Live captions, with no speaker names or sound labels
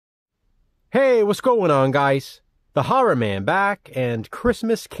Hey, what's going on, guys? The Horror Man back, and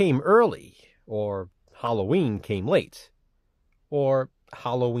Christmas came early, or Halloween came late, or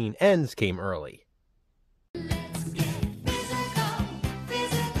Halloween Ends came early. Let's get physical,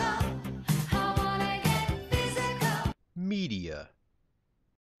 physical. I wanna get physical. Media.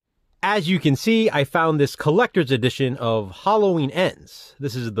 As you can see, I found this collector's edition of Halloween Ends.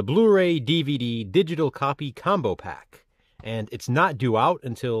 This is the Blu-ray DVD digital copy combo pack, and it's not due out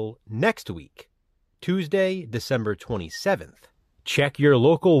until next week, Tuesday, December 27th. Check your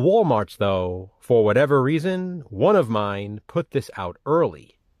local Walmarts, though. For whatever reason, one of mine put this out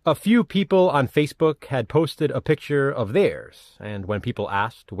early. A few people on Facebook had posted a picture of theirs, and when people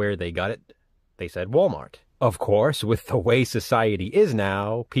asked where they got it, they said Walmart. Of course, with the way society is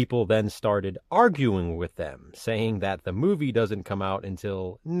now, people then started arguing with them, saying that the movie doesn't come out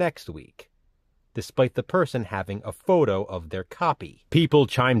until next week, despite the person having a photo of their copy. People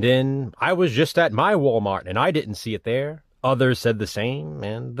chimed in, I was just at my Walmart and I didn't see it there. Others said the same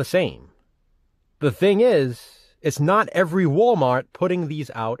and the same. The thing is, it's not every Walmart putting these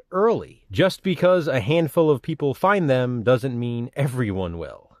out early. Just because a handful of people find them doesn't mean everyone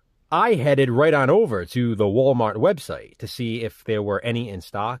will. I headed right on over to the Walmart website to see if there were any in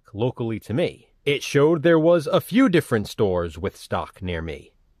stock locally to me. It showed there was a few different stores with stock near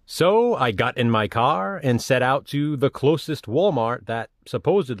me. So I got in my car and set out to the closest Walmart that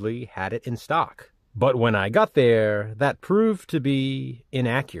supposedly had it in stock. But when I got there, that proved to be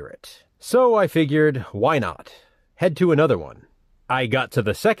inaccurate. So I figured, why not? Head to another one. I got to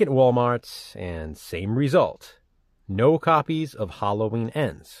the second Walmart, and same result. No copies of Halloween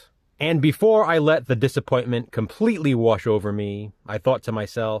Ends. And before I let the disappointment completely wash over me, I thought to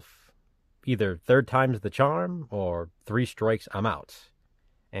myself, either third time's the charm, or 3 strikes I'm out,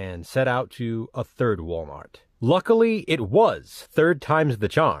 and set out to a third Walmart. Luckily, it was third time's the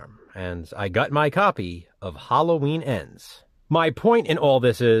charm, and I got my copy of Halloween Ends. My point in all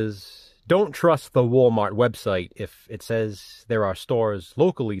this is, don't trust the Walmart website if it says there are stores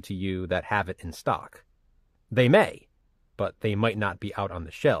locally to you that have it in stock. They may, but they might not be out on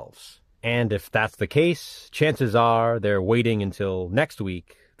the shelves. And if that's the case, chances are they're waiting until next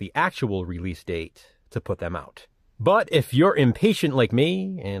week, the actual release date, to put them out. But if you're impatient like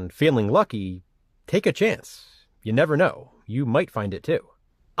me and feeling lucky, take a chance. You never know. You might find it too.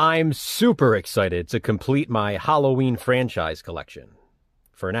 I'm super excited to complete my Halloween franchise collection.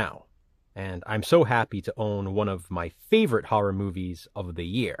 For now. And I'm so happy to own one of my favorite horror movies of the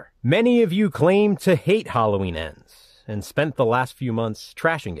year. Many of you claim to hate Halloween Ends and spent the last few months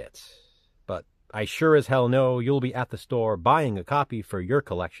trashing it. But I sure as hell know you'll be at the store buying a copy for your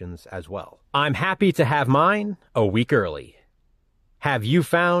collections as well. I'm happy to have mine a week early. Have you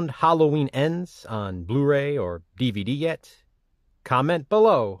found Halloween Ends on Blu-ray or DVD yet? Comment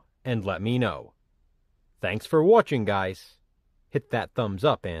below and let me know. Thanks for watching, guys. Hit that thumbs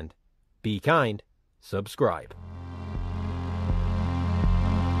up and be kind. Subscribe.